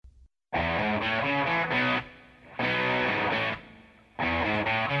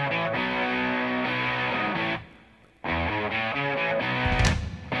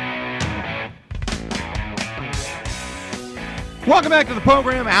Welcome back to the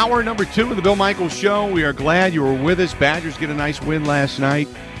program, hour number 2 of the Bill Michaels Show. We are glad you were with us. Badgers get a nice win last night.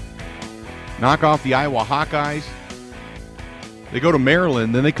 Knock off the Iowa Hawkeyes. They go to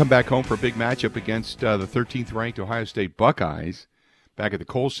Maryland, then they come back home for a big matchup against the 13th-ranked Ohio State Buckeyes back at the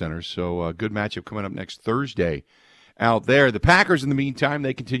Kohl Center. So a good matchup coming up next Thursday out there. The Packers, in the meantime,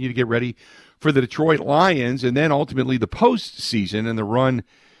 they continue to get ready for the Detroit Lions and then ultimately the postseason and the run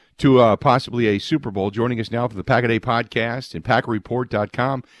to possibly a Super Bowl. Joining us now for the Pack-A-Day podcast and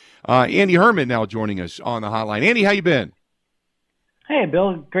PackerReport.com, Andy Herman now joining us on the hotline. Andy, how you been? Hey,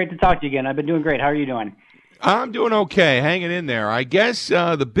 Bill. Great to talk to you again. I've been doing great. How are you doing? I'm doing okay, hanging in there. I guess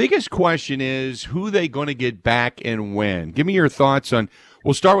the biggest question is who they going to get back and when. Give me your thoughts on,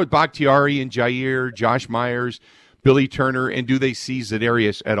 we'll start with Bakhtiari and Jair, Josh Myers, Billy Turner, and do they see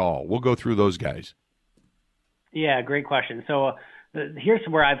Za'Darius at all? We'll go through those guys. Yeah, great question. So here's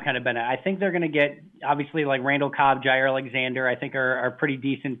where I've kind of been at. I think they're going to get, obviously, like Randall Cobb, Jair Alexander, I think are pretty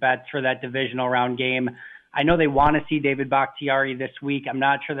decent bets for that divisional round game. I know they want to see David Bakhtiari this week. I'm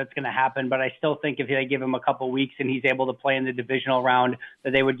not sure that's going to happen, but I still think if they give him a couple weeks and he's able to play in the divisional round,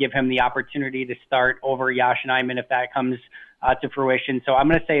 that they would give him the opportunity to start over Yosh Nijman if that comes to fruition. So I'm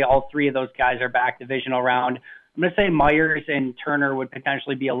going to say all three of those guys are back divisional round. I'm going to say Myers and Turner would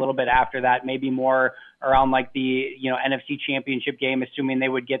potentially be a little bit after that, maybe more around like the NFC Championship game, assuming they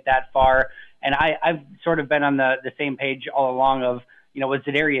would get that far. And I've sort of been on the same page all along of, with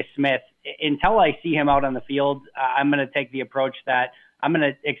Za'Darius Smith. Until I see him out on the field, I'm going to take the approach that I'm going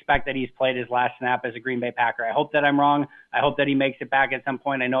to expect that he's played his last snap as a Green Bay Packer. I hope that I'm wrong. I hope that he makes it back at some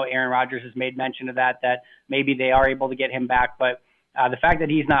point. I know Aaron Rodgers has made mention of that maybe they are able to get him back. But the fact that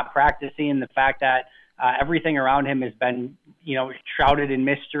he's not practicing, the fact that everything around him has been, shrouded in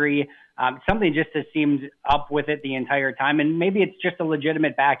mystery. Something just has seemed up with it the entire time. And maybe it's just a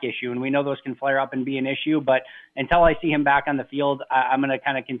legitimate back issue, and we know those can flare up and be an issue. But until I see him back on the field, I'm going to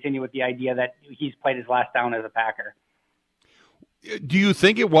kind of continue with the idea that he's played his last down as a Packer. Do you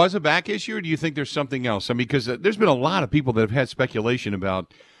think it was a back issue, or do you think there's something else? I mean, because there's been a lot of people that have had speculation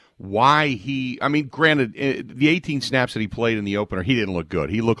about why granted, the 18 snaps that he played in the opener, he didn't look good.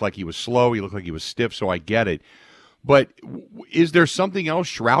 He looked like he was slow. He looked like he was stiff, so I get it. But is there something else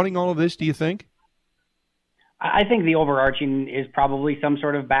shrouding all of this, do you think? I think the overarching is probably some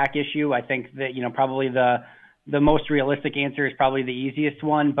sort of back issue. I think that, probably the most realistic answer is probably the easiest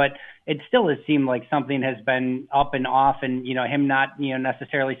one, but it still has seemed like something has been up and off and, him not,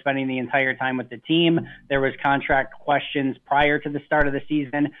 necessarily spending the entire time with the team. There was contract questions prior to the start of the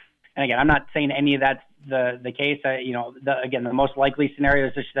season. And again, I'm not saying any of that's the case. The most likely scenario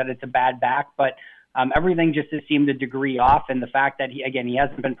is just that it's a bad back, but everything just has seemed a degree off. And the fact that he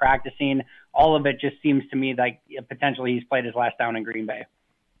hasn't been practicing, all of it just seems to me like potentially he's played his last down in Green Bay.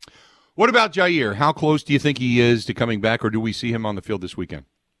 What about Jair? How close do you think he is to coming back, or do we see him on the field this weekend?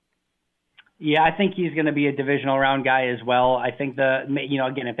 Yeah, I think he's going to be a divisional round guy as well. I think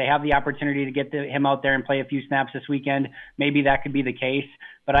if they have the opportunity to get him out there and play a few snaps this weekend, maybe that could be the case.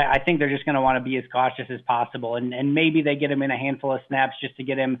 But I think they're just going to want to be as cautious as possible. And maybe they get him in a handful of snaps just to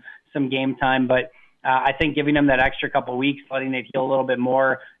get him some game time. But I think giving him that extra couple weeks, letting it heal a little bit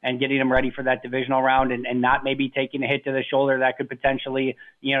more and getting him ready for that divisional round and not maybe taking a hit to the shoulder that could potentially,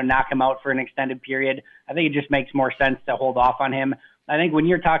 knock him out for an extended period. I think it just makes more sense to hold off on him. I think when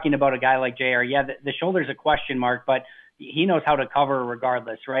you're talking about a guy like Jair, the shoulder's a question mark, but he knows how to cover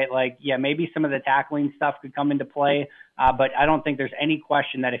regardless, right? Like, maybe some of the tackling stuff could come into play, but I don't think there's any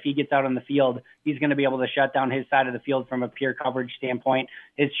question that if he gets out on the field, he's going to be able to shut down his side of the field from a pure coverage standpoint.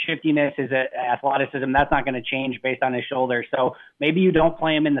 His shiftiness, his athleticism, that's not going to change based on his shoulder. So maybe you don't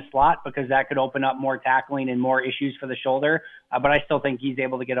play him in the slot because that could open up more tackling and more issues for the shoulder, but I still think he's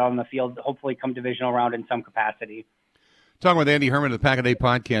able to get out on the field, hopefully come divisional round in some capacity. Talking with Andy Herman of the Pack-A-Day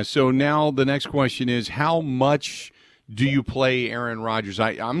podcast. So now the next question is, how much do you play Aaron Rodgers?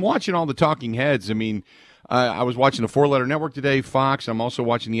 I'm watching all the talking heads. I mean, I was watching the Four-Letter Network today, Fox. I'm also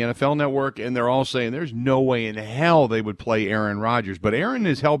watching the NFL Network, and they're all saying there's no way in hell they would play Aaron Rodgers. But Aaron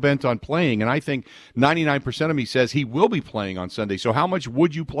is hell-bent on playing, and I think 99% of me says he will be playing on Sunday. So how much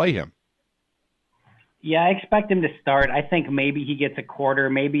would you play him? Yeah, I expect him to start. I think maybe he gets a quarter,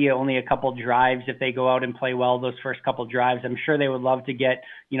 maybe only a couple drives if they go out and play well those first couple drives. I'm sure they would love to get,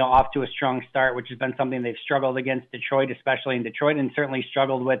 off to a strong start, which has been something they've struggled against Detroit, especially in Detroit, and certainly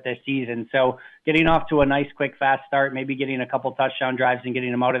struggled with this season. So getting off to a nice, quick, fast start, maybe getting a couple touchdown drives and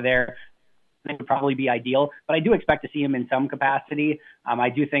getting them out of there, it would probably be ideal, but I do expect to see him in some capacity. I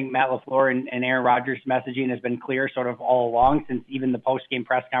do think Matt LaFleur and Aaron Rodgers' messaging has been clear sort of all along since even the post-game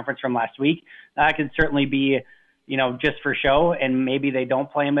press conference from last week. That could certainly be, just for show, and maybe they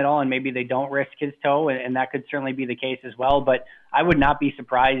don't play him at all, and maybe they don't risk his toe, and that could certainly be the case as well. But I would not be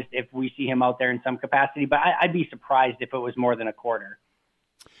surprised if we see him out there in some capacity, but I'd be surprised if it was more than a quarter.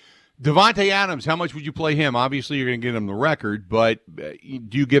 Davante Adams, how much would you play him? Obviously, you're going to get him the record, but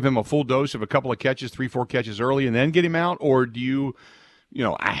do you give him a full dose of a couple of catches, 3-4 catches early, and then get him out, or do you,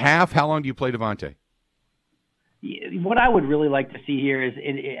 a half? How long do you play Davante? What I would really like to see here is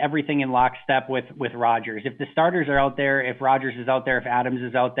everything in lockstep with Rodgers. If the starters are out there, if Rodgers is out there, if Adams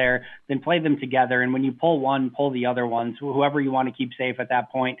is out there, then play them together. And when you pull one, pull the other ones. Whoever you want to keep safe at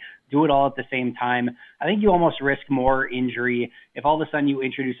that point, do it all at the same time. I think you almost risk more injury if all of a sudden you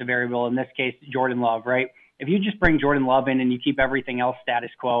introduce a variable, in this case, Jordan Love, right? If you just bring Jordan Love in and you keep everything else status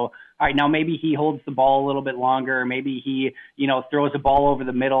quo, all right, now maybe he holds the ball a little bit longer, or maybe he, throws a ball over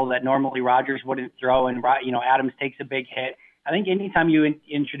the middle that normally Rodgers wouldn't throw, and, Adams takes a big hit. I think anytime you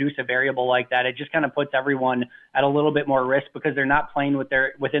introduce a variable like that, it just kind of puts everyone at a little bit more risk because they're not playing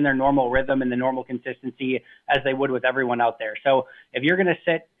within their normal rhythm and the normal consistency as they would with everyone out there. So if you're going to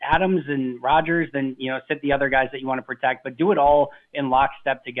sit Adams and Rodgers, then, sit the other guys that you want to protect, but do it all in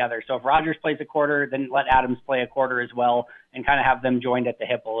lockstep together. So if Rodgers plays a quarter, then let Adams play a quarter as well and kind of have them joined at the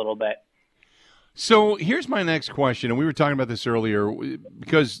hip a little bit. So here's my next question, and we were talking about this earlier,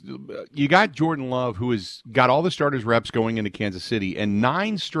 because you got Jordan Love, who has got all the starters reps going into Kansas City, and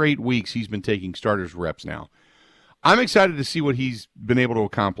 9 straight weeks he's been taking starters reps now. I'm excited to see what he's been able to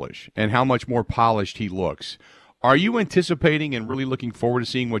accomplish and how much more polished he looks. Are you anticipating and really looking forward to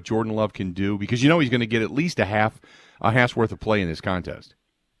seeing what Jordan Love can do? Because he's going to get at least a half's worth of play in this contest.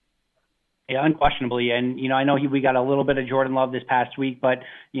 Yeah, unquestionably. And, I know we got a little bit of Jordan Love this past week, but,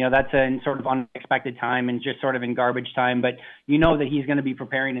 that's in sort of unexpected time and just sort of in garbage time. But that he's going to be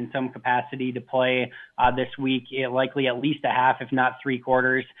preparing in some capacity to play this week, likely at least a half, if not 3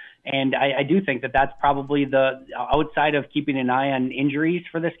 quarters. And I do think that that's probably the outside of keeping an eye on injuries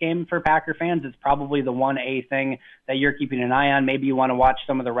for this game for Packer fans. It's probably the 1A thing that you're keeping an eye on. Maybe you want to watch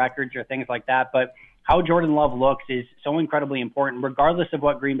some of the records or things like that. But how Jordan Love looks is so incredibly important, regardless of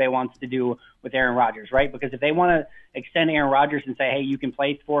what Green Bay wants to do with Aaron Rodgers, right? Because if they want to extend Aaron Rodgers and say, hey, you can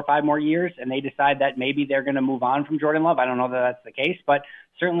play 4 or 5 more years, and they decide that maybe they're going to move on from Jordan Love, I don't know that that's the case, but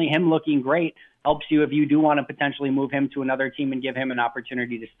certainly him looking great helps you if you do want to potentially move him to another team and give him an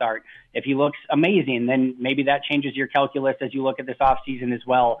opportunity to start. If he looks amazing, then maybe that changes your calculus as you look at this offseason as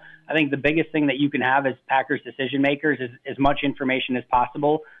well. I think the biggest thing that you can have as Packers decision makers is as much information as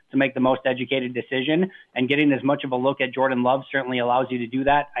possible to make the most educated decision, and getting as much of a look at Jordan Love certainly allows you to do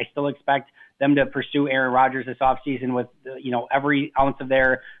that. I still expect them to pursue Aaron Rodgers this offseason with, every ounce of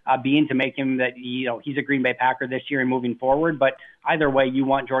their being to make him that, he's a Green Bay Packer this year and moving forward. But either way, you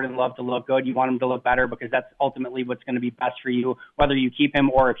want Jordan Love to look good. You want him to look better because that's ultimately what's going to be best for you, whether you keep him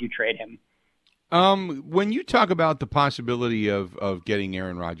or if you trade him. When you talk about the possibility of getting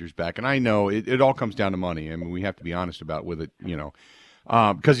Aaron Rodgers back, and I know it all comes down to money. I mean, we have to be honest about with it,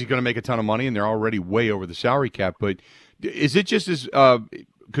 because he's going to make a ton of money and they're already way over the salary cap. But is it just as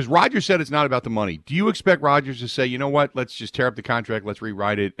because Rodgers said it's not about the money. Do you expect Rodgers to say, you know what, let's just tear up the contract, let's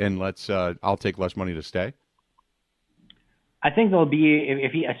rewrite it, and I'll take less money to stay? I think there'll be,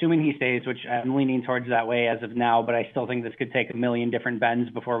 assuming he stays, which I'm leaning towards that way as of now, but I still think this could take a million different bends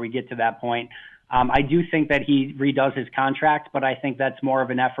before we get to that point. I do think that he redoes his contract, but I think that's more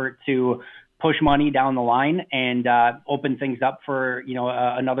of an effort to push money down the line and open things up for,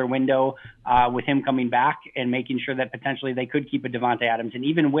 another window with him coming back and making sure that potentially they could keep a Davante Adams. And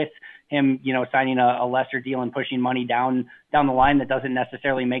even with him, signing a lesser deal and pushing money down the line, that doesn't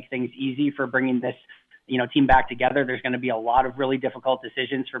necessarily make things easy for bringing this team back together. There's going to be a lot of really difficult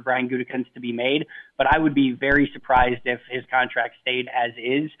decisions for Brian Gutekunst to be made, but I would be very surprised if his contract stayed as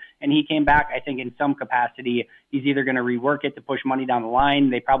is and he came back. I think in some capacity, he's either going to rework it to push money down the line.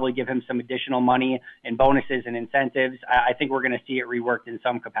 They probably give him some additional money and bonuses and incentives. I think we're going to see it reworked in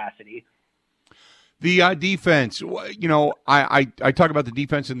some capacity. The defense, I talk about the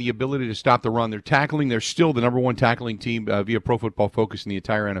defense and the ability to stop the run. They're tackling. They're still the number one tackling team via Pro Football Focus in the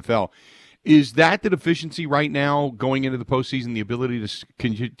entire NFL. Is that the deficiency right now going into the postseason, the ability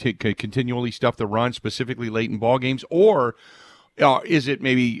to continually stuff the run, specifically late in ball games? Or is it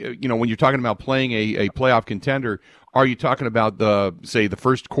maybe, when you're talking about playing a playoff contender, are you talking about the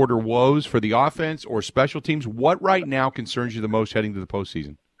first quarter woes for the offense or special teams? What right now concerns you the most heading to the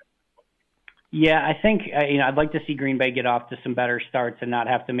postseason? Yeah, I think I'd like to see Green Bay get off to some better starts and not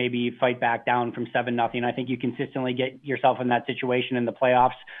have to maybe fight back down from 7-0. I think you consistently get yourself in that situation in the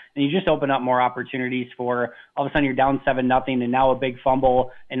playoffs, and you just open up more opportunities for all of a sudden you're down 7-0, and now a big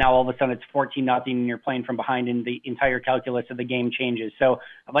fumble, and now all of a sudden it's 14-0, and you're playing from behind, and the entire calculus of the game changes. So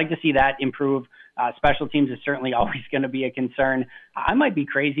I'd like to see that improve. Special teams is certainly always going to be a concern. I might be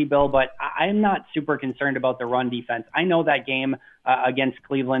crazy, Bill, but I'm not super concerned about the run defense. I know that game against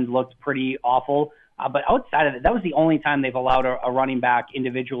Cleveland looked pretty awful. But outside of it, that was the only time they've allowed a running back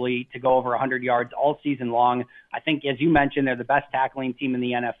individually to go over 100 yards all season long. I think, as you mentioned, they're the best tackling team in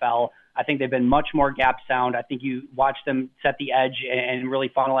the NFL. I think they've been much more gap sound. I think you watch them set the edge and really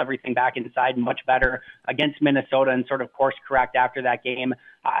funnel everything back inside much better against Minnesota and sort of course correct after that game.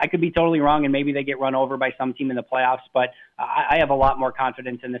 I could be totally wrong, and maybe they get run over by some team in the playoffs, but I have a lot more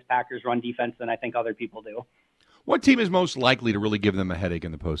confidence in this Packers run defense than I think other people do. What team is most likely to really give them a headache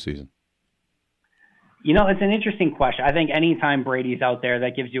in the postseason? You know, it's an interesting question. I think anytime Brady's out there,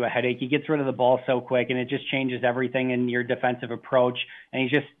 that gives you a headache. He gets rid of the ball so quick, and it just changes everything in your defensive approach. And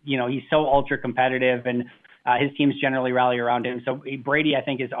he's just, he's so ultra competitive, and his teams generally rally around him. So Brady, I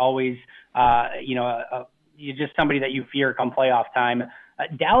think, is always, just somebody that you fear come playoff time.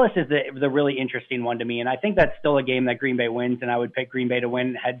 Dallas is the really interesting one to me, and I think that's still a game that Green Bay wins, and I would pick Green Bay to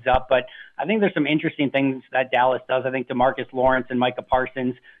win heads up. But I think there's some interesting things that Dallas does. I think DeMarcus Lawrence and Micah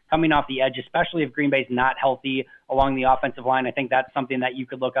Parsons coming off the edge, especially if Green Bay's not healthy along the offensive line, I think that's something that you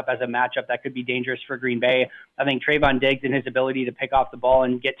could look up as a matchup that could be dangerous for Green Bay. I think Trayvon Diggs and his ability to pick off the ball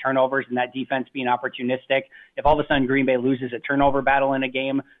and get turnovers and that defense being opportunistic. If all of a sudden Green Bay loses a turnover battle in a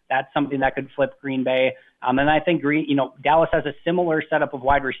game, that's something that could flip Green Bay. And I think Dallas has a similar setup of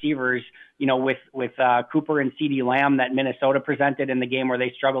wide receivers, with Cooper and CeeDee Lamb that Minnesota presented in the game where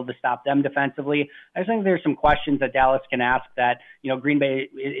they struggled to stop them defensively. I just think there's some questions that Dallas can ask that, Green Bay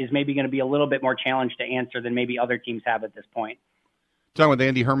is maybe going to be a little bit more challenged to answer than maybe other teams have at this point. Talking with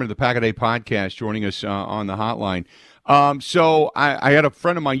Andy Herman of the Pack a Day podcast joining us on the hotline. So I had a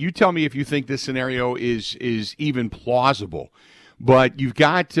friend of mine. You tell me if you think this scenario is even plausible. But you've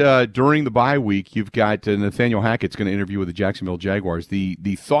got, during the bye week, you've got Nathaniel Hackett's going to interview with the Jacksonville Jaguars. The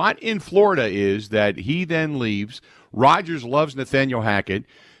thought in Florida is that he then leaves. Rodgers loves Nathaniel Hackett.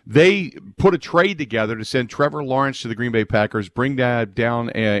 They put a trade together to send Trevor Lawrence to the Green Bay Packers, bring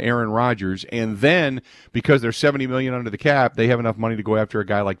down Aaron Rodgers, and then, because they're $70 million under the cap, they have enough money to go after a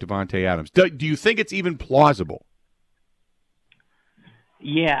guy like Devontae Adams. Do you think it's even plausible?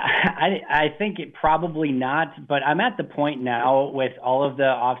 Yeah, I think it probably not, but I'm at the point now with all of the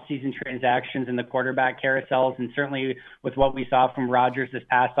offseason transactions and the quarterback carousels, and certainly with what we saw from Rodgers this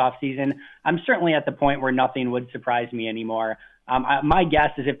past offseason, I'm certainly at the point where nothing would surprise me anymore. My guess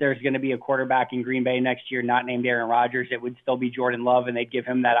is if there's going to be a quarterback in Green Bay next year not named Aaron Rodgers, it would still be Jordan Love, and they'd give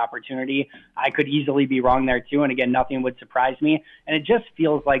him that opportunity. I could easily be wrong there, too, and again, nothing would surprise me. And it just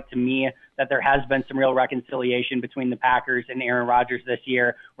feels like to me that there has been some real reconciliation between the Packers and Aaron Rodgers this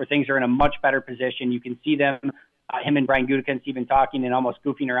year, where things are in a much better position. You can see them, him and Brian Gutekunst even talking and almost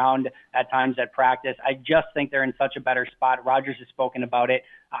goofing around at times at practice. I just think they're in such a better spot. Rodgers has spoken about it.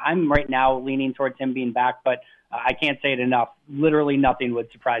 I'm right now leaning towards him being back, but I can't say it enough. Literally nothing would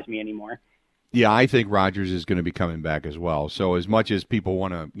surprise me anymore. Yeah, I think Rodgers is going to be coming back as well. So as much as people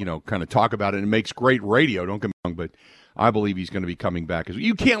want to, kind of talk about it, and it makes great radio, don't get me wrong, but I believe he's going to be coming back.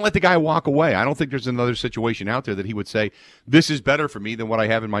 You can't let the guy walk away. I don't think there's another situation out there that he would say, this is better for me than what I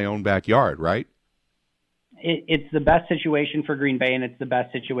have in my own backyard, right? It's the best situation for Green Bay, and it's the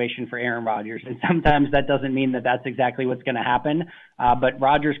best situation for Aaron Rodgers. And sometimes that doesn't mean that that's exactly what's going to happen. But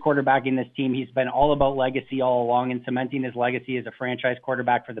Rodgers quarterbacking this team, he's been all about legacy all along and cementing his legacy as a franchise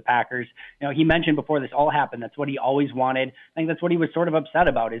quarterback for the Packers. He mentioned before this all happened, that's what he always wanted. I think that's what he was sort of upset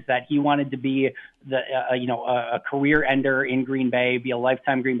about, is that he wanted to be a career ender in Green Bay, be a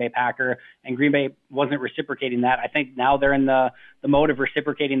lifetime Green Bay Packer, and Green Bay wasn't reciprocating that. I think now they're in the mode of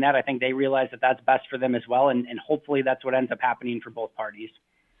reciprocating that. I think they realize that that's best for them as well, and hopefully that's what ends up happening for both parties.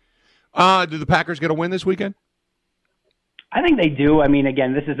 Do the Packers get a win this weekend? I think they do. I mean,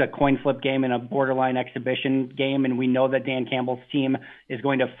 again, this is a coin flip game and a borderline exhibition game, and we know that Dan Campbell's team is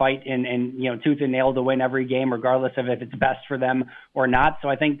going to fight and tooth and nail to win every game, regardless of if it's best for them or not. So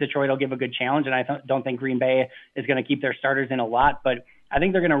I think Detroit will give a good challenge, and I don't think Green Bay is going to keep their starters in a lot, but I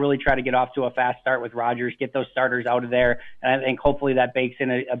think they're going to really try to get off to a fast start with Rodgers, get those starters out of there, and I think hopefully that bakes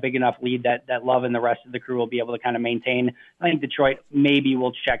in a big enough lead that Love and the rest of the crew will be able to kind of maintain. I think Detroit maybe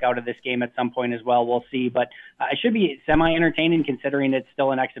will check out of this game at some point as well. We'll see, but it should be semi-entertaining considering it's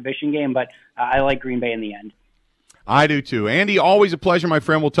still an exhibition game, but I like Green Bay in the end. I do too. Andy, always a pleasure, my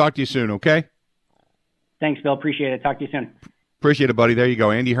friend. We'll talk to you soon, okay? Thanks, Bill. Appreciate it. Talk to you soon. Appreciate it, buddy. There you go.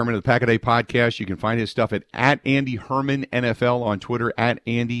 Andy Herman of the Pack a Day podcast. You can find his stuff at Andy Herman NFL on Twitter, at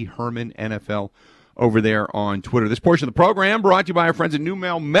Andy Herman NFL over there on Twitter. This portion of the program brought to you by our friends at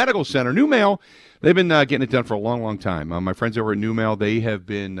NewMale Medical Center. NewMale, they've been getting it done for a long, long time. My friends over at NewMale, they have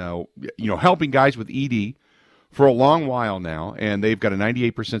been helping guys with ED for a long while now, and they've got a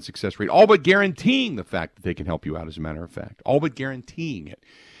 98% success rate, all but guaranteeing the fact that they can help you out, as a matter of fact. All but guaranteeing it.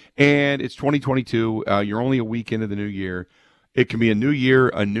 And it's 2022. You're only a week into the new year. It can be a new year,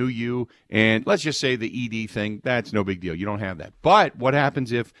 a new you, and let's just say the ED thing, that's no big deal. You don't have that. But what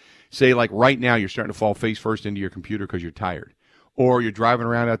happens if, say, like right now, you're starting to fall face first into your computer because you're tired? Or you're driving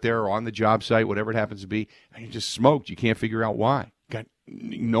around out there or on the job site, whatever it happens to be, and you're just smoked. You can't figure out why. Got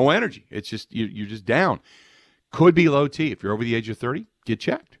no energy. It's just, you're just down. Could be low T. If you're over the age of 30, get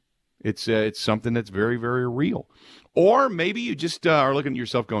checked. It's something that's very, very real. Or maybe you just are looking at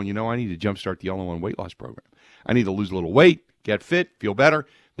yourself going, I need to jumpstart the all-in-one weight loss program. I need to lose a little weight, get fit, feel better.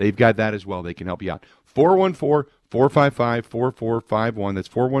 They've got that as well. They can help you out. 414-455-4451. That's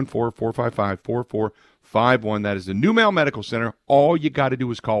 414-455-4451. That is the New Male Medical Center. All you got to do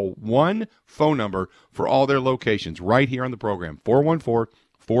is call one phone number for all their locations right here on the program.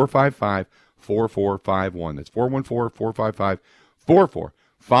 414-455-4451. That's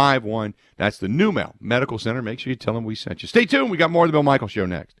 414-455-4451. That's the New Male Medical Center. Make sure you tell them we sent you. Stay tuned. We got more of the Bill Michaels Show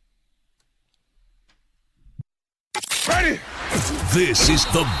next. Ready? This is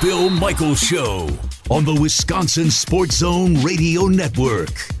the Bill Michaels Show on the Wisconsin Sports Zone Radio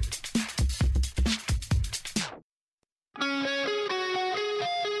Network.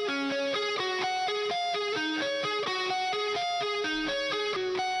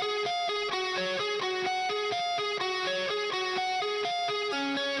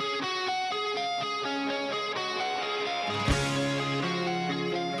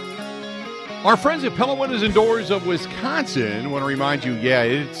 Our friends at Pella Windows and Doors of Wisconsin want to remind you,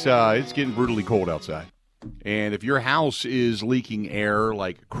 it's getting brutally cold outside. And if your house is leaking air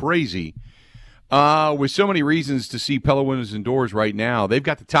like crazy, with so many reasons to see Pella Windows and Doors right now, they've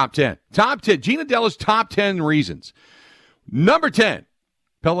got the top 10. Top 10. Gina Della's top 10 reasons. Number 10,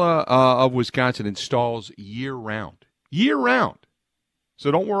 Pella of Wisconsin installs year-round. Year-round. So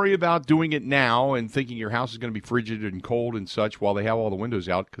don't worry about doing it now and thinking your house is going to be frigid and cold and such while they have all the windows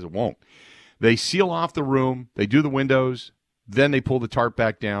out, because it won't. They seal off the room, they do the windows, then they pull the tarp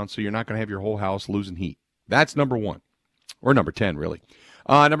back down, so you're not going to have your whole house losing heat. That's number 1, or number 10, really.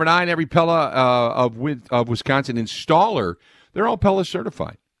 Number 9, every Pella of Wisconsin installer, they're all Pella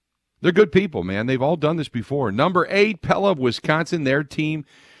certified. They're good people, man. They've all done this before. Number 8, Pella of Wisconsin, their team,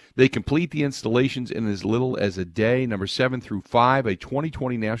 they complete the installations in as little as a day. Number 7 through 5, a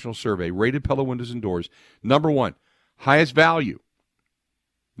 2020 national survey rated Pella Windows and Doors. Number 1, highest value.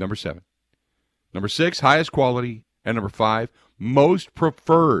 Number 7. Number 6, highest quality. And number 5, most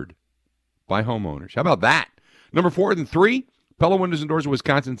preferred by homeowners. How about that? Number 4 and 3, Pella Windows and Doors of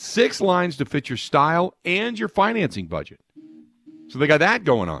Wisconsin, 6 lines to fit your style and your financing budget. So they got that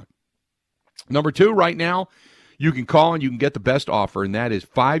going on. Number 2, right now, you can call and you can get the best offer, and that is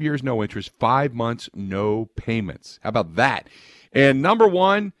 5 years, no interest, 5 months, no payments. How about that? And number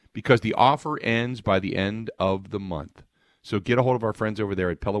 1, because the offer ends by the end of the month. So get a hold of our friends over there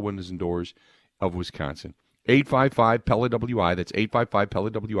at Pella Windows and Doors of Wisconsin. 855-PELLA-WI. That's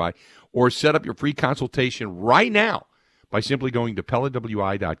 855-PELLA-WI. Or set up your free consultation right now by simply going to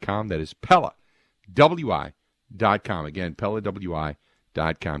PELLAWI.com. That is PELLAWI.com. Again,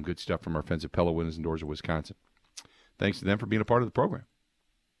 PELLAWI.com. Good stuff from our friends at Pella Windows and Doors of Wisconsin. Thanks to them for being a part of the program.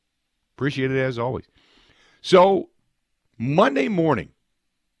 Appreciate it as always. So, Monday morning,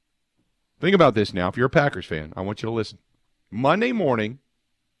 think about this now. If you're a Packers fan, I want you to listen. Monday morning,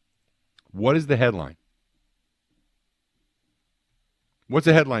 what is the headline? What's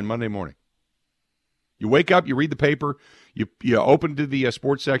the headline Monday morning? You wake up, you read the paper, you open to the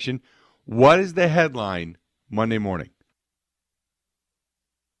sports section. What is the headline Monday morning?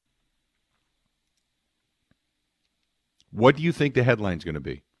 What do you think the headline's going to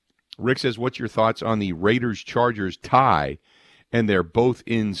be? Rick says, what's your thoughts on the Raiders-Chargers tie and they're both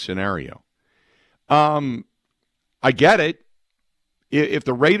in scenario? I get it. If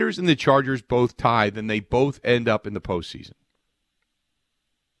the Raiders and the Chargers both tie, then they both end up in the postseason.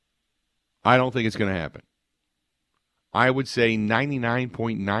 I don't think it's going to happen. I would say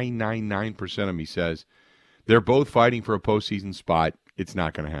 99.999% of me says they're both fighting for a postseason spot. It's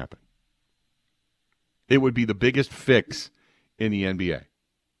not going to happen. It would be the biggest fix in the NBA.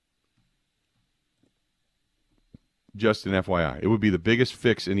 Just an FYI. It would be the biggest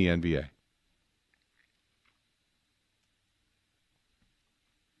fix in the NBA.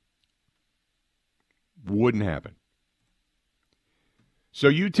 Wouldn't happen. So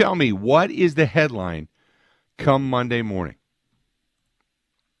you tell me, what is the headline come Monday morning?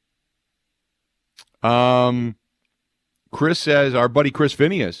 Chris says, our buddy Chris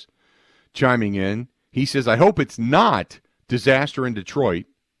Phineas chiming in. He says, I hope it's not disaster in Detroit.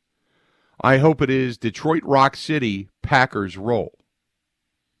 I hope it is Detroit Rock City Packers roll.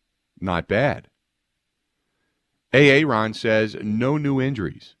 Not bad. Ron says no new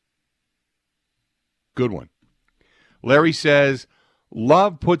injuries. Good one. Larry says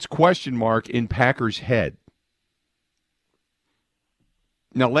Love puts question mark in Packers' head.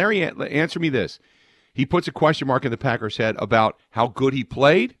 Now, Larry, answer me this. He puts a question mark in the Packers' head about how good he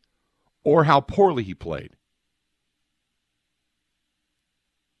played or how poorly he played.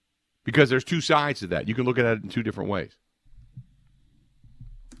 Because there's two sides to that. You can look at it in two different ways.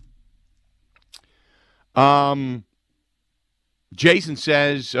 Jason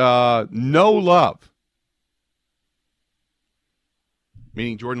says, no Love.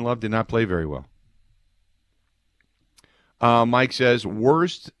 Meaning Jordan Love did not play very well. Mike says,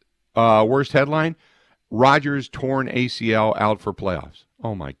 worst headline, Rodgers torn ACL out for playoffs.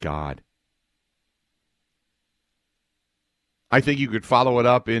 Oh, my God. I think you could follow it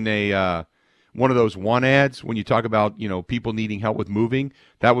up in a one of those one ads when you talk about, people needing help with moving.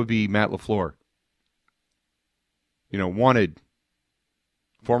 That would be Matt LaFleur. Wanted,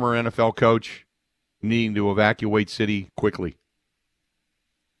 former NFL coach, needing to evacuate city quickly.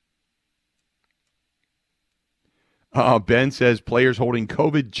 Ben says players holding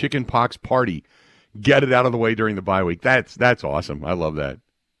COVID chickenpox party. Get it out of the way during the bye week. That's awesome. I love that.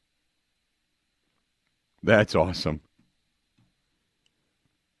 That's awesome.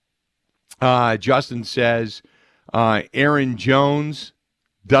 Justin says Aaron Jones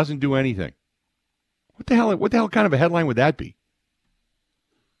doesn't do anything. What the hell kind of a headline would that be?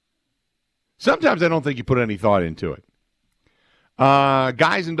 Sometimes I don't think you put any thought into it.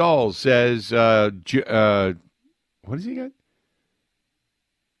 Guys and Dolls says what does he got?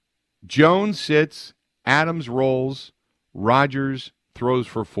 Jones sits, Adams rolls, Rodgers throws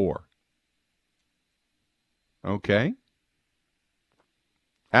for 4. Okay.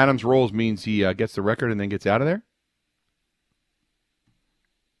 Adams rolls means he gets the record and then gets out of there.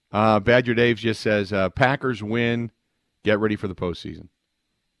 Badger Dave just says, Packers win, get ready for the postseason.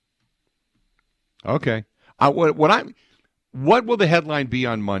 Okay. What will the headline be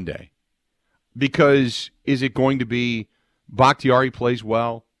on Monday? Because is it going to be Bakhtiari plays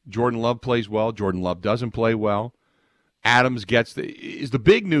well, Jordan Love plays well, Jordan Love doesn't play well, Adams gets is the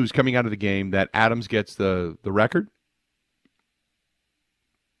big news coming out of the game that Adams gets the record?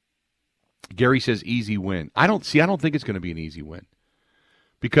 Gary says easy win. I don't think it's going to be an easy win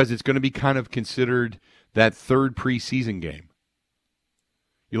because it's going to be kind of considered that third preseason game.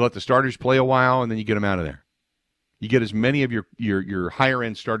 You let the starters play a while and then you get them out of there. You get as many of your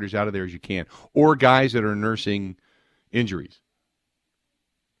higher-end starters out of there as you can, or guys that are nursing injuries.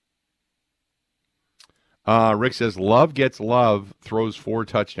 Rick says, Love gets love, throws 4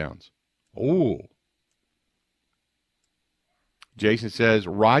 touchdowns. Oh. Jason says,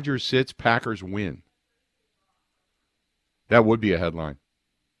 Rodgers sits, Packers win. That would be a headline.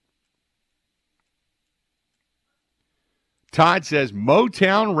 Todd says,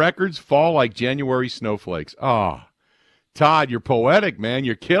 Motown records fall like January snowflakes. Ah. Todd, you're poetic, man.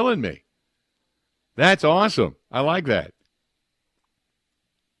 You're killing me. That's awesome. I like that.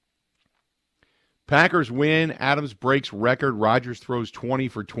 Packers win. Adams breaks record. Rodgers throws 20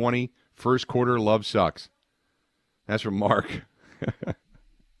 for 20. First quarter, Love sucks. That's from Mark.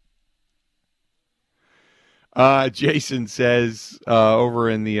 Jason says over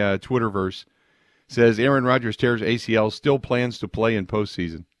in the Twitterverse, says Aaron Rodgers tears ACL, still plans to play in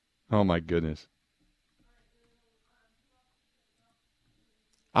postseason. Oh, my goodness.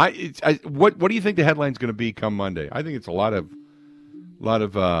 What do you think the headline's going to be come Monday? I think it's a lot of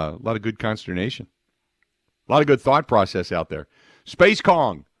good consternation, a lot of good thought process out there. Space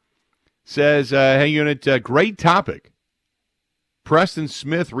Kong says, "Hey unit, great topic. Preston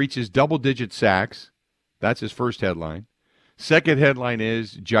Smith reaches double-digit sacks. That's his first headline. Second headline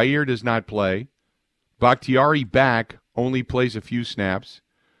is Jair does not play. Bakhtiari back, only plays a few snaps.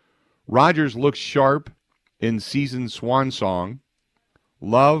 Rodgers looks sharp in season swan song.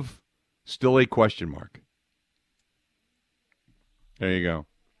 Love, still a question mark." There you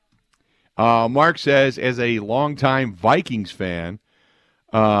go. Mark says, as a longtime Vikings fan,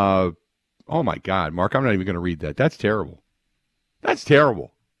 oh, my God, Mark, I'm not even going to read that. That's terrible. That's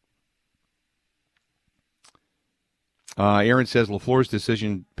terrible. Aaron says, LaFleur's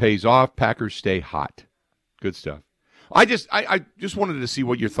decision pays off. Packers stay hot. Good stuff. I just wanted to see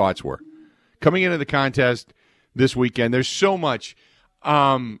what your thoughts were. Coming into the contest this weekend, there's so much.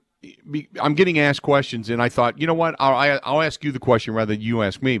 I'm getting asked questions, and I thought, you know what? I'll ask you the question rather than you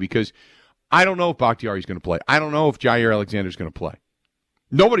ask me, because I don't know if Bakhtiari's going to play. I don't know if Jair Alexander's going to play.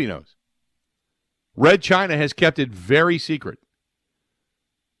 Nobody knows. Red China has kept it very secret.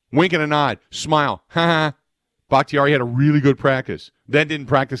 Wink and a nod. Smile. Ha ha. Bakhtiari had a really good practice. Then didn't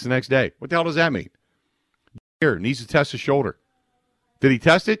practice the next day. What the hell does that mean? Here, needs to test his shoulder. Did he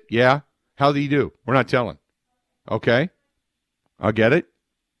test it? Yeah. How did he do? We're not telling. Okay. I'll get it.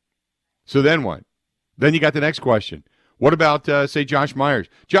 So then what? Then you got the next question. What about, say, Josh Myers?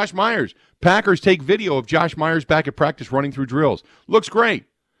 Josh Myers. Packers take video of Josh Myers back at practice running through drills. Looks great.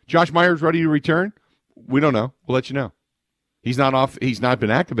 Josh Myers ready to return? We don't know. We'll let you know. He's not off. He's not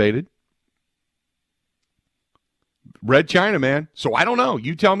been activated. Red China, man. So I don't know.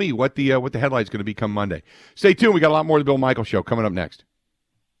 You tell me what the headline's going to be come Monday. Stay tuned. We got a lot more of the Bill Michaels Show coming up next.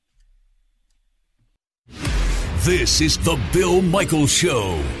 This is the Bill Michaels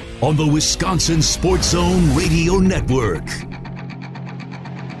Show on the Wisconsin Sports Zone Radio Network.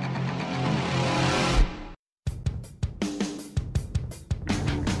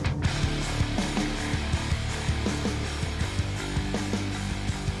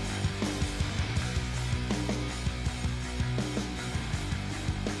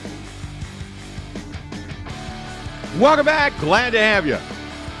 Welcome back. Glad to have you.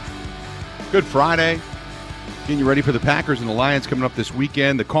 Good Friday. Getting you ready for the Packers and the Lions coming up this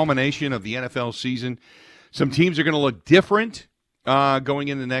weekend. The culmination of the NFL season. Some teams are going to look different going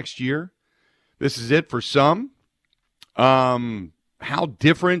into next year. This is it for some. How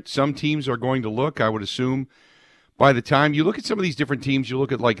different some teams are going to look, I would assume, by the time you look at some of these different teams, you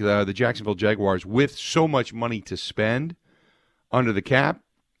look at like the Jacksonville Jaguars with so much money to spend under the cap.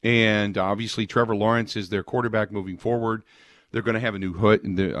 And obviously, Trevor Lawrence is their quarterback moving forward. They're going to have a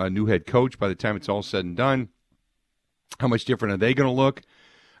new head coach by the time it's all said and done. How much different are they going to look?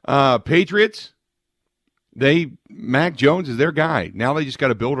 Patriots, Mac Jones is their guy. Now they just got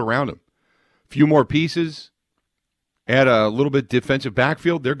to build around him. A few more pieces, add a little bit defensive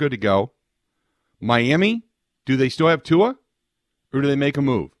backfield. They're good to go. Miami, do they still have Tua, or do they make a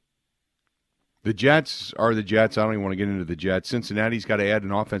move? The Jets are the Jets. I don't even want to get into the Jets. Cincinnati's got to add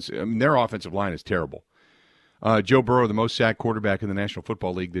an offense. I mean, their offensive line is terrible. Joe Burrow, the most sacked quarterback in the National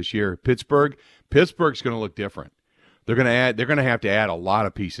Football League this year. Pittsburgh's going to look different. They're going to have to add a lot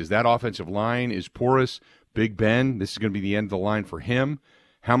of pieces. That offensive line is porous. Big Ben, this is going to be the end of the line for him.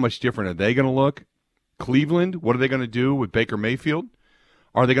 How much different are they going to look? Cleveland, what are they going to do with Baker Mayfield?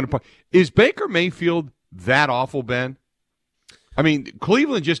 Are they going to Is Baker Mayfield that awful, Ben? I mean,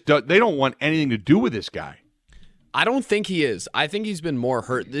 Cleveland they don't want anything to do with this guy. I don't think he is. I think he's been more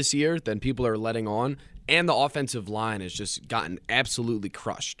hurt this year than people are letting on, and the offensive line has just gotten absolutely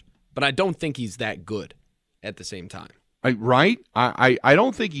crushed. But I don't think he's that good at the same time. Right? I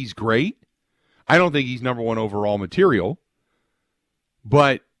don't think he's great. I don't think he's number one overall material.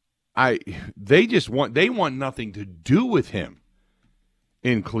 But they want nothing to do with him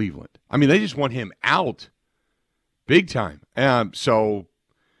in Cleveland. I mean, they just want him out big time. So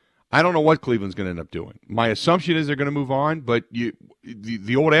I don't know what Cleveland's going to end up doing. My assumption is they're going to move on, but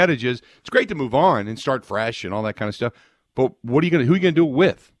the old adage is it's great to move on and start fresh and all that kind of stuff. But who are you going to do it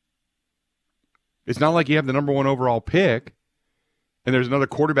with? It's not like you have the number one overall pick and there's another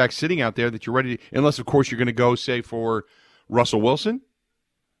quarterback sitting out there that you're ready to, unless, of course, you're going to go, say, for Russell Wilson.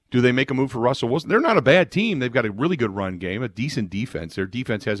 Do they make a move for Russell Wilson? They're not a bad team. They've got a really good run game, a decent defense. Their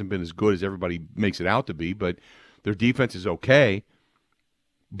defense hasn't been as good as everybody makes it out to be, but their defense is okay.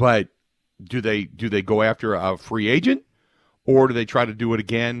 But do they go after a free agent, or do they try to do it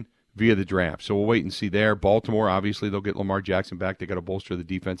again via the draft? So we'll wait and see there. Baltimore, obviously, they'll get Lamar Jackson back. They got to bolster the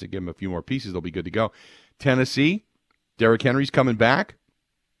defense and give him a few more pieces. They'll be good to go. Tennessee, Derrick Henry's coming back.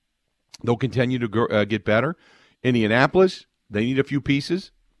 They'll continue to get better. Indianapolis, they need a few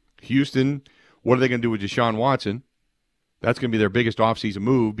pieces. Houston, what are they going to do with Deshaun Watson? That's going to be their biggest offseason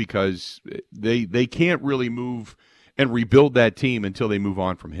move because they can't really move and rebuild that team until they move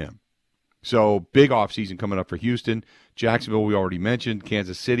on from him. So big offseason coming up for Houston. Jacksonville, we already mentioned.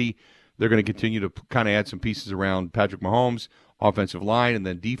 Kansas City, they're going to continue to kind of add some pieces around Patrick Mahomes, offensive line, and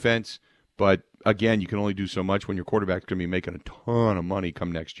then defense. But, again, you can only do so much when your quarterback's going to be making a ton of money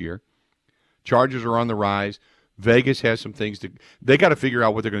come next year. Chargers are on the rise. Vegas has some things they got to figure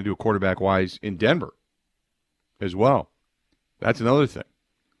out what they're going to do quarterback-wise in Denver as well. That's another thing.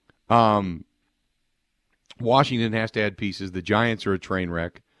 Washington has to add pieces. The Giants are a train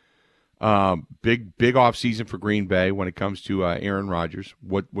wreck. Big offseason for Green Bay when it comes to Aaron Rodgers.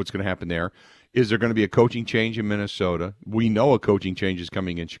 What's going to happen there? Is there going to be a coaching change in Minnesota? We know a coaching change is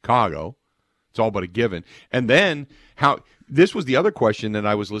coming in Chicago. It's all but a given. And then this was the other question that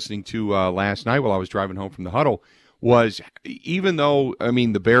I was listening to last night while I was driving home from the huddle was, even though, I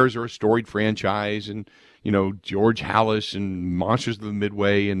mean, the Bears are a storied franchise and, you know, George Halas and Monsters of the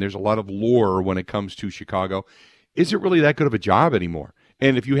Midway, and there's a lot of lore when it comes to Chicago, is it really that good of a job anymore?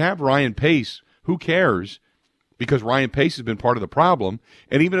 And if you have Ryan Pace, who cares? Because Ryan Pace has been part of the problem.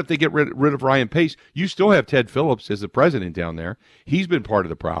 And even if they get rid of Ryan Pace, you still have Ted Phillips as the president down there. He's been part of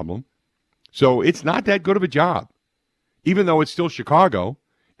the problem. So it's not that good of a job. Even though it's still Chicago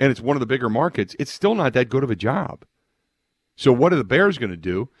and it's one of the bigger markets, it's still not that good of a job. So what are the Bears going to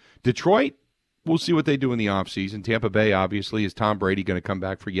do? Detroit, we'll see what they do in the offseason. Tampa Bay, obviously, is Tom Brady going to come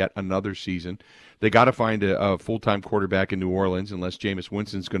back for yet another season? They got to find a full-time quarterback in New Orleans unless Jameis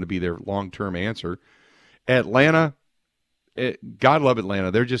Winston's going to be their long-term answer. Atlanta, God love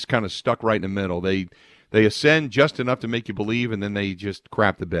Atlanta. They're just kind of stuck right in the middle. They ascend just enough to make you believe, and then they just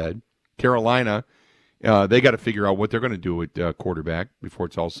crap the bed. Carolina, they got to figure out what they're going to do with quarterback before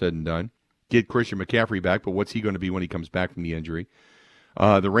it's all said and done. Get Christian McCaffrey back, but what's he going to be when he comes back from the injury?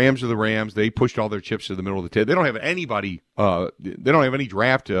 The Rams are the Rams. They pushed all their chips to the middle of the table. They don't have anybody. They don't have any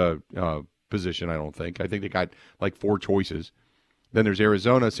draft position, I don't think. I think they got like 4 choices. Then there's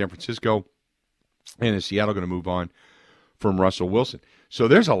Arizona, San Francisco, and is Seattle going to move on from Russell Wilson? So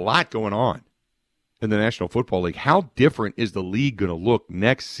there's a lot going on in the National Football League. How different is the league going to look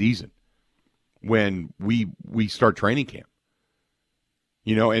next season when we start training camp?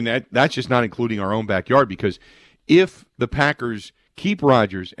 You know, and that's just not including our own backyard, because if the Packers keep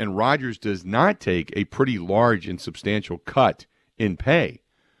Rodgers and Rodgers does not take a pretty large and substantial cut in pay,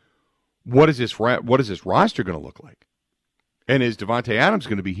 what is this roster going to look like? And is Devontae Adams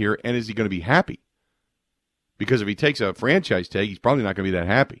going to be here, and is he going to be happy? Because if he takes a franchise tag, he's probably not going to be that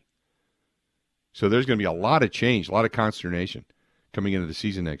happy. So there's going to be a lot of change, a lot of consternation coming into the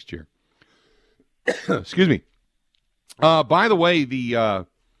season next year. Excuse me. By the way,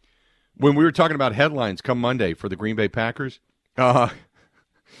 when we were talking about headlines come Monday for the Green Bay Packers,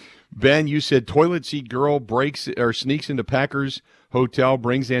 Ben, you said toilet seat girl breaks or sneaks into Packers hotel,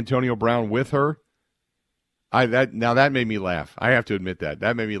 brings Antonio Brown with her. That made me laugh. I have to admit that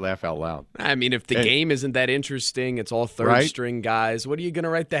made me laugh out loud. I mean, if the game isn't that interesting, it's all third-string guys. What are you going to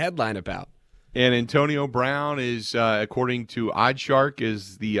write the headline about? And Antonio Brown is, according to Oddshark,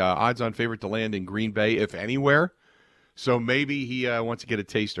 is the odds-on favorite to land in Green Bay, if anywhere. So maybe he wants to get a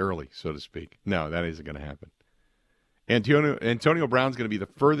taste early, so to speak. No, that isn't going to happen. Antonio Brown's going to be the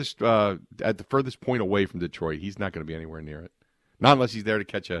furthest at the furthest point away from Detroit. He's not going to be anywhere near it, not unless he's there to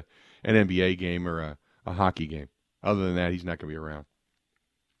catch an NBA game or a hockey game. Other than that, he's not going to be around.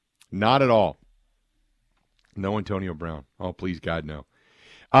 Not at all. No Antonio Brown. Oh, please, God, no.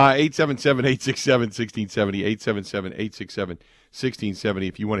 877-867-1670, 877-867-1670.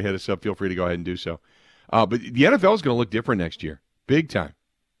 If you want to hit us up, feel free to go ahead and do so. But the NFL is going to look different next year. Big time.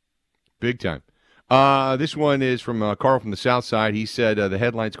 Big time. This one is from Carl from the South Side. He said the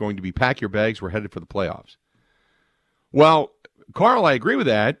headline's going to be, pack your bags, we're headed for the playoffs. Well, Carl, I agree with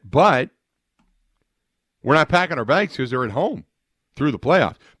that, but we're not packing our bags because they're at home through the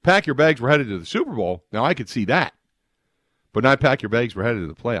playoffs. Pack your bags, we're headed to the Super Bowl. Now, I could see that. But not pack your bags, we're headed to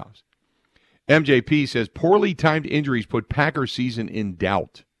the playoffs. MJP says, poorly timed injuries put Packers season in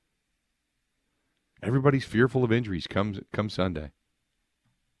doubt. Everybody's fearful of injuries come Sunday.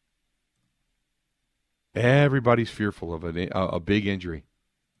 Everybody's fearful of a big injury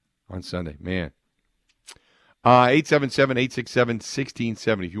on Sunday. Man.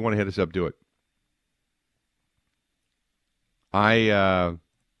 877-867-1670. If you want to hit us up, do it.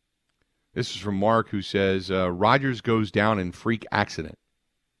 This is from Mark, who says, Rodgers goes down in freak accident.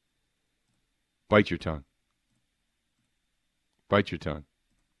 Bite your tongue. Bite your tongue.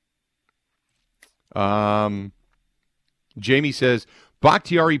 Jamie says,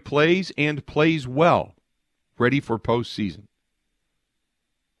 Bakhtiari plays and plays well. Ready for postseason.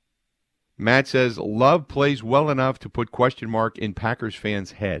 Matt says, Love plays well enough to put question mark in Packers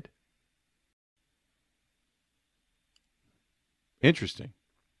fans' head. Interesting.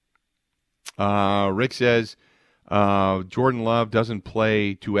 Rick says, Jordan Love doesn't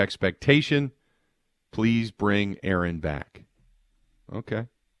play to expectation. Please bring Aaron back. Okay.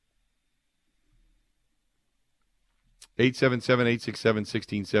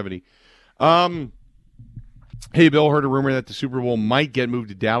 877-867-1670. Hey, Bill, heard a rumor that the Super Bowl might get moved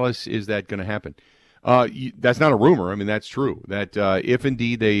to Dallas. Is that going to happen? That's not a rumor. I mean, that's true. That if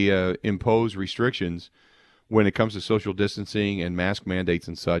indeed they impose restrictions when it comes to social distancing and mask mandates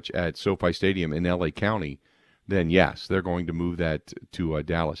and such at SoFi Stadium in L.A. County, then yes, they're going to move that to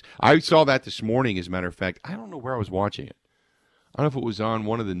Dallas. I saw that this morning, as a matter of fact. I don't know where I was watching it. I don't know if it was on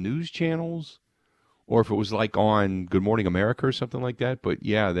one of the news channels or if it was like on Good Morning America or something like that. But,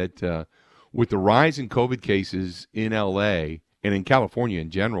 yeah, that with the rise in COVID cases in L.A. and in California in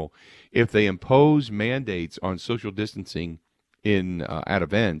general, if they impose mandates on social distancing at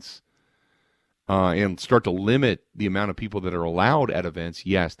events, and start to limit the amount of people that are allowed at events,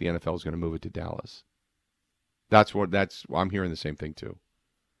 yes, the NFL is going to move it to Dallas. I'm hearing the same thing too.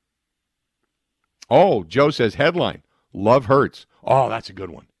 Oh, Joe says headline, Love Hurts. Oh, that's a good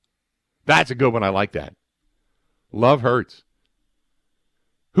one. That's a good one. I like that. Love Hurts.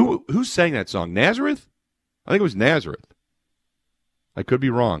 Who sang that song? Nazareth? I think it was Nazareth. I could be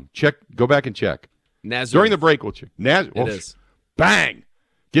wrong. Go back and check. Nazareth. During the break, we'll check. Nazareth. It is. Bang!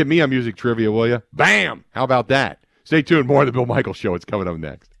 Give me a music trivia, will you? Bam! How about that? Stay tuned. More of the Bill Michaels Show. It's coming up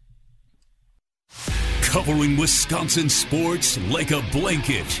next. Covering Wisconsin sports like a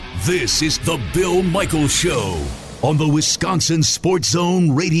blanket. This is the Bill Michaels Show on the Wisconsin Sports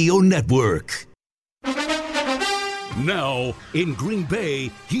Zone Radio Network. Now, in Green Bay,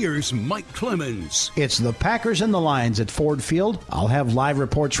 here's Mike Clemens. It's the Packers and the Lions at Ford Field. I'll have live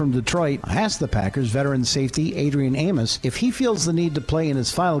reports from Detroit. I asked the Packers veteran safety Adrian Amos if he feels the need to play in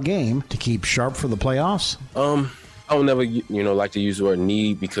his final game to keep sharp for the playoffs. I would never, like to use the word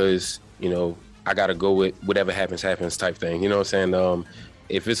need because, I got to go with whatever happens type thing. You know what I'm saying?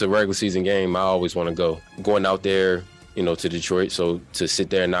 If it's a regular season game, I always want to go. Going out there, to Detroit, so to sit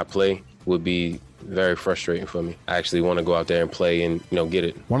there and not play would be very frustrating for me. I actually want to go out there and play and, get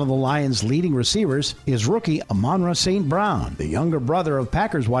it. One of the Lions' leading receivers is rookie Amon-Ra St. Brown, the younger brother of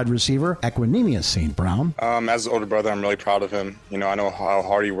Packers wide receiver Equanimeous St. Brown. As an older brother, I'm really proud of him. I know how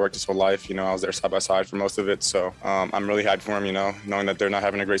hard he worked his whole life. I was there side by side for most of it. So I'm really happy for him, knowing that they're not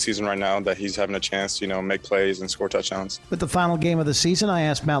having a great season right now, that he's having a chance, make plays and score touchdowns. With the final game of the season, I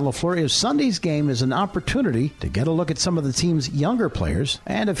asked Matt LaFleur if Sunday's game is an opportunity to get a look at some of the team's younger players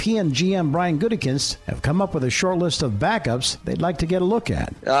and if he and GM Brian Gutekunst have come up with a short list of backups they'd like to get a look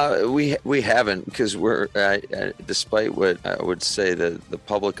at. We haven't, because we're despite what I would say that the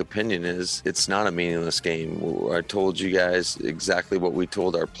public opinion is, it's not a meaningless game. I told you guys exactly what we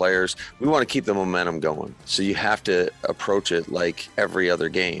told our players. We want to keep the momentum going, so you have to approach it like every other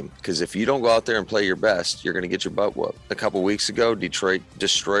game, because if you don't go out there and play your best, you're going to get your butt whooped. A couple weeks ago, Detroit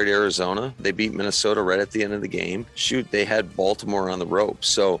destroyed Arizona. They beat Minnesota right at the end of the game. Shoot, they had Baltimore on the ropes.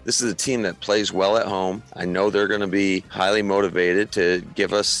 So this is a team that plays well at home. I know they're going to be highly motivated to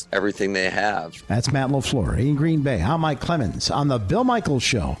give us everything they have. That's Matt LaFleur in Green Bay. I'm Mike Clemens on the Bill Michaels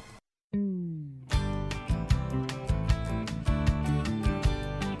Show.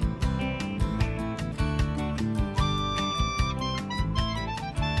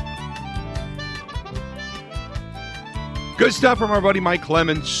 Good stuff from our buddy Mike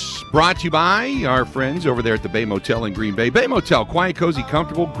Clemens. Brought to you by our friends over there at the Bay Motel in Green Bay. Bay Motel, quiet, cozy,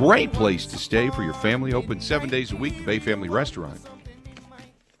 comfortable, great place to stay for your family. Open 7 days a week, the Bay Family Restaurant.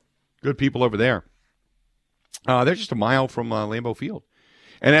 Good people over there. They're just a mile from Lambeau Field.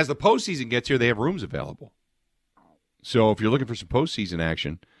 And as the postseason gets here, they have rooms available. So if you're looking for some postseason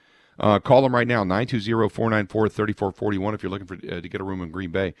action, call them right now, 920-494-3441 if you're looking for to get a room in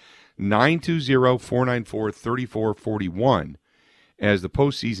Green Bay. 920-494-3441 as the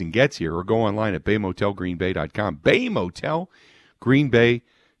postseason gets here, or go online at baymotelgreenbay.com.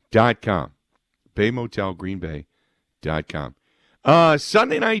 baymotelgreenbay.com. baymotelgreenbay.com.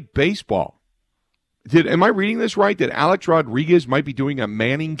 Sunday night baseball. Am I reading this right, that Alex Rodriguez might be doing a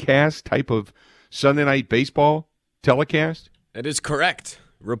Manning cast type of Sunday night baseball telecast? That is correct.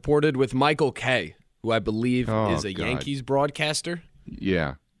 Reported with Michael Kay, who I believe is a God. Yankees broadcaster.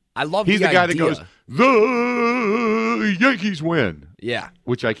 Yeah. I love He's the guy that idea. goes, the Yankees win. Yeah.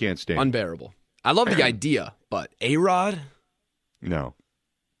 Which I can't stand. Unbearable. I love the idea, but A-Rod? No.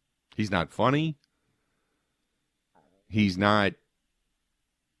 He's not funny. He's not.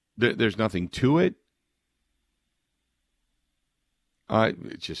 There's nothing to it.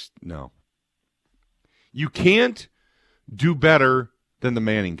 Just, no. You can't do better than the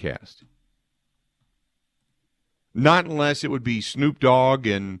Manning cast. Not unless it would be Snoop Dogg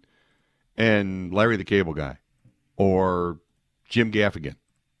and Larry the Cable Guy or Jim Gaffigan.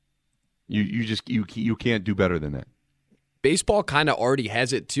 You can't do better than that. Baseball kind of already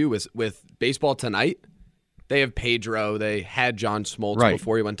has it too. With Baseball Tonight, they have Pedro. They had John Smoltz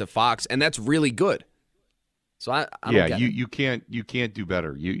before he went to Fox, and that's really good. So I don't get it. you can't do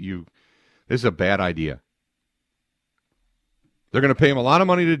better. This is a bad idea. They're going to pay him a lot of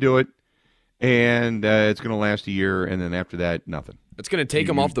money to do it, and it's going to last a year, and then after that, nothing. It's going to take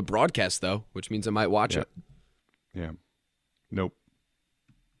him off the broadcast, though, which means I might watch it. Yeah. Nope.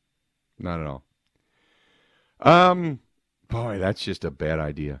 Not at all. Boy, that's just a bad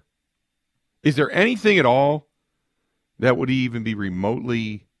idea. Is there anything at all that would even be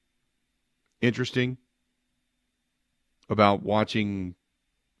remotely interesting about watching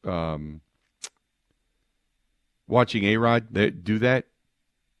A-Rod do that?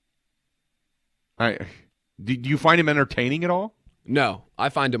 Do you find him entertaining at all? No, I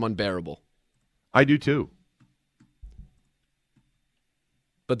find him unbearable. I do too.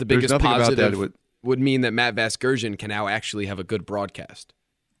 But the biggest positive would mean that Matt Vasgersian can now actually have a good broadcast.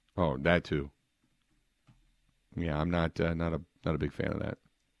 Oh, that too. Yeah, I'm not a big fan of that.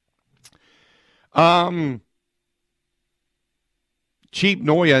 Cheap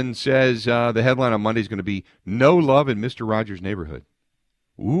Noyan says the headline on Monday is going to be "No Love in Mr. Rogers' Neighborhood."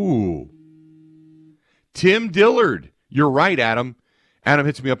 Ooh. Tim Dillard. You're right, Adam. Adam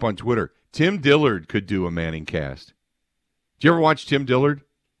hits me up on Twitter. Tim Dillard could do a Manning cast. Did you ever watch Tim Dillard?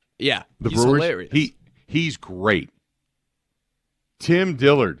 Yeah, he's Brewers? Hilarious. He's great. Tim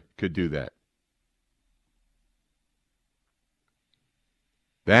Dillard could do that.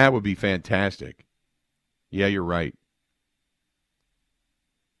 That would be fantastic. Yeah, you're right.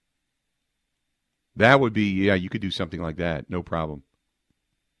 That would be, you could do something like that. No problem.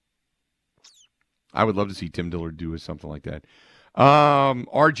 I would love to see Tim Dillard do something like that.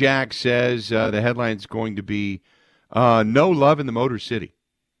 R. Jack says the headline's going to be "No Love in the Motor City."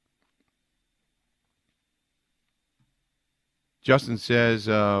 Justin says,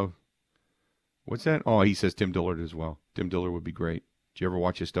 what's that? Oh, he says Tim Dillard as well. Tim Dillard would be great. Did you ever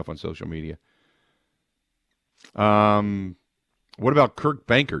watch his stuff on social media? What about Kirk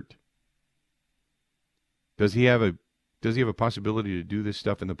Bankert? Does he have a possibility to do this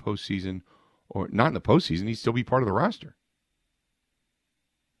stuff in the postseason, or not in the postseason? He'd still be part of the roster.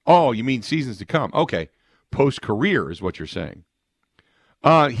 Oh, you mean seasons to come? Okay, post-career is what you're saying.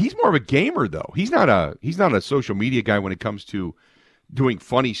 He's more of a gamer, though. He's not a social media guy when it comes to doing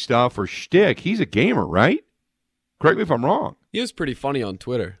funny stuff or shtick. He's a gamer, right? Correct me if I'm wrong. He is pretty funny on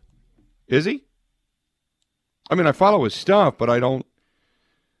Twitter. Is he? I mean, I follow his stuff, but I don't.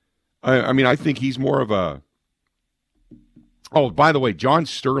 I think he's more of a. Oh, by the way, John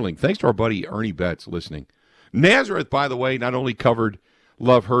Sterling. Thanks to our buddy Ernie Betts listening. Nazareth, by the way, not only covered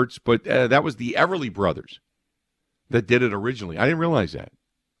Love Hurts, but that was the Everly Brothers that did it originally. I didn't realize that.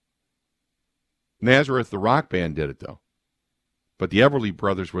 Nazareth, the rock band, did it, though. But the Everly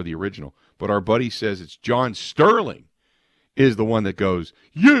Brothers were the original. But our buddy says it's John Sterling is the one that goes,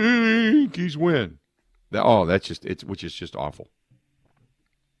 Yankees win. Which is just awful.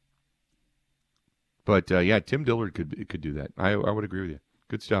 But, Tim Dillard could do that. I would agree with you.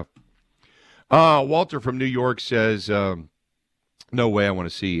 Good stuff. Walter from New York says, no way I want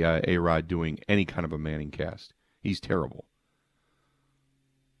to see A-Rod doing any kind of a Manning cast. He's terrible.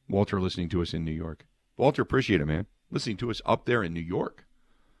 Walter listening to us in New York. Walter, appreciate it, man. Listening to us up there in New York.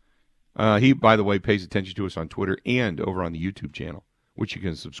 He, by the way, pays attention to us on Twitter and over on the YouTube channel, which you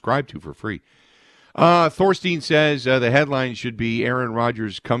can subscribe to for free. Thorstein says the headline should be Aaron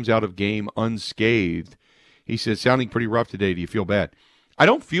Rodgers comes out of game unscathed. He says, sounding pretty rough today. Do you feel bad? I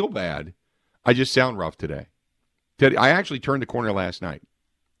don't feel bad. I just sound rough today. I actually turned the corner last night.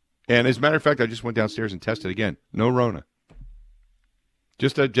 And as a matter of fact, I just went downstairs and tested again. No Rona.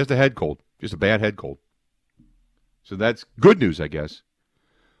 Just a head cold. Just a bad head cold. So that's good news, I guess.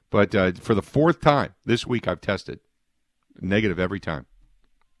 But for the fourth time this week, I've tested. Negative every time.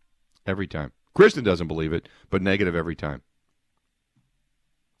 Every time. Kristen doesn't believe it, but negative every time.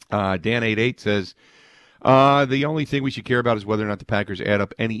 Dan88 says, the only thing we should care about is whether or not the Packers add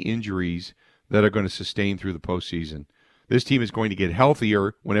up any injuries that are going to sustain through the postseason. This team is going to get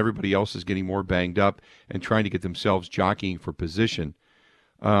healthier when everybody else is getting more banged up and trying to get themselves jockeying for position.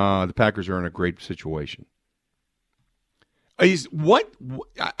 The Packers are in a great situation. This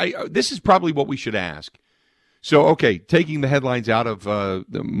is probably what we should ask. So, okay, taking the headlines out of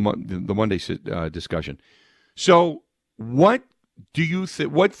the Monday discussion. So, what do you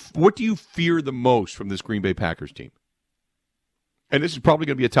what do you fear the most from this Green Bay Packers team? And this is probably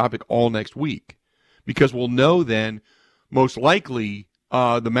going to be a topic all next week, because we'll know then most likely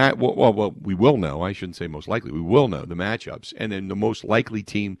we will know. I shouldn't say most likely. We will know the matchups, and then the most likely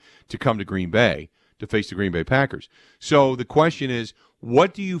team to come to Green Bay to face the Green Bay Packers. So the question is,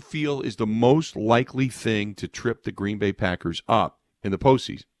 what do you feel is the most likely thing to trip the Green Bay Packers up in the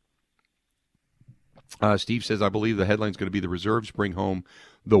postseason? Steve says, I believe the headline's going to be the reserves bring home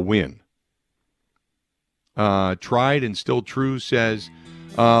the win. Tried and Still True says,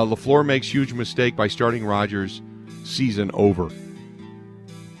 LaFleur makes huge mistake by starting Rodgers, season over.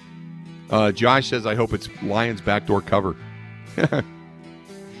 Josh says, I hope it's Lions backdoor cover.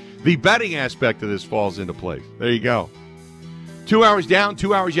 The betting aspect of this falls into place. There you go. 2 hours down,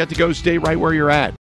 2 hours yet to go. Stay right where you're at.